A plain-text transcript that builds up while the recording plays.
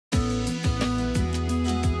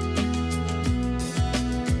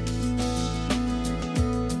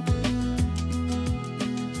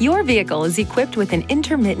Your vehicle is equipped with an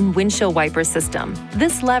intermittent windshield wiper system.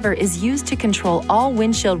 This lever is used to control all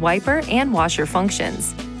windshield wiper and washer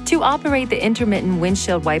functions. To operate the intermittent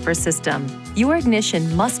windshield wiper system, your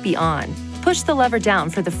ignition must be on. Push the lever down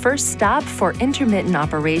for the first stop for intermittent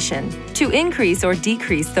operation. To increase or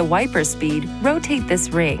decrease the wiper speed, rotate this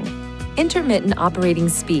ring. Intermittent operating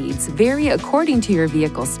speeds vary according to your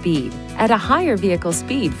vehicle speed. At a higher vehicle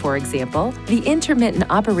speed, for example, the intermittent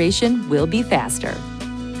operation will be faster.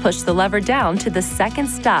 Push the lever down to the second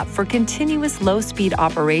stop for continuous low-speed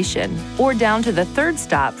operation, or down to the third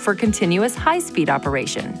stop for continuous high-speed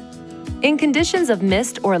operation. In conditions of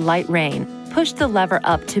mist or light rain, push the lever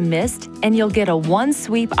up to mist and you'll get a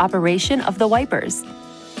one-sweep operation of the wipers.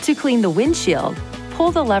 To clean the windshield, pull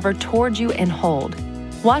the lever towards you and hold.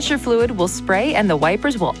 Washer fluid will spray and the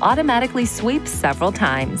wipers will automatically sweep several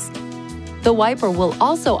times. The wiper will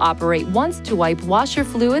also operate once to wipe washer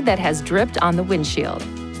fluid that has dripped on the windshield.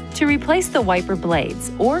 To replace the wiper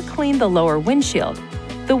blades or clean the lower windshield,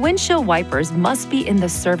 the windshield wipers must be in the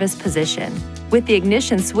service position, with the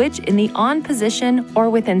ignition switch in the on position or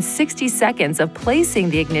within 60 seconds of placing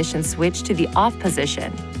the ignition switch to the off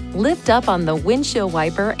position. Lift up on the windshield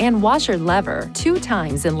wiper and washer lever 2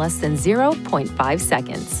 times in less than 0.5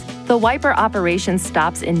 seconds. The wiper operation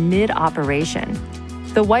stops in mid-operation.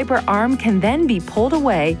 The wiper arm can then be pulled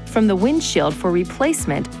away from the windshield for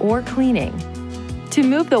replacement or cleaning. To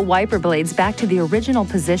move the wiper blades back to the original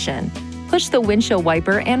position, push the windshield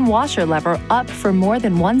wiper and washer lever up for more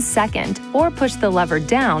than 1 second, or push the lever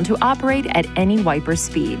down to operate at any wiper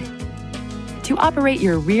speed. To operate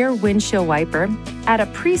your rear windshield wiper at a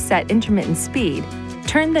preset intermittent speed,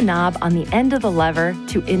 turn the knob on the end of the lever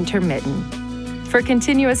to intermittent. For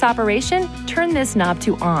continuous operation, turn this knob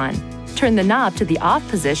to on. Turn the knob to the off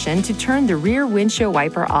position to turn the rear windshield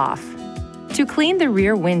wiper off. To clean the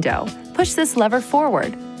rear window, push this lever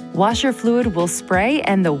forward. Washer fluid will spray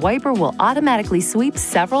and the wiper will automatically sweep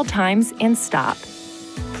several times and stop.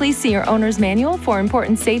 Please see your owner's manual for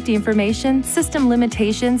important safety information, system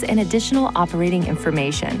limitations, and additional operating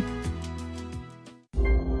information.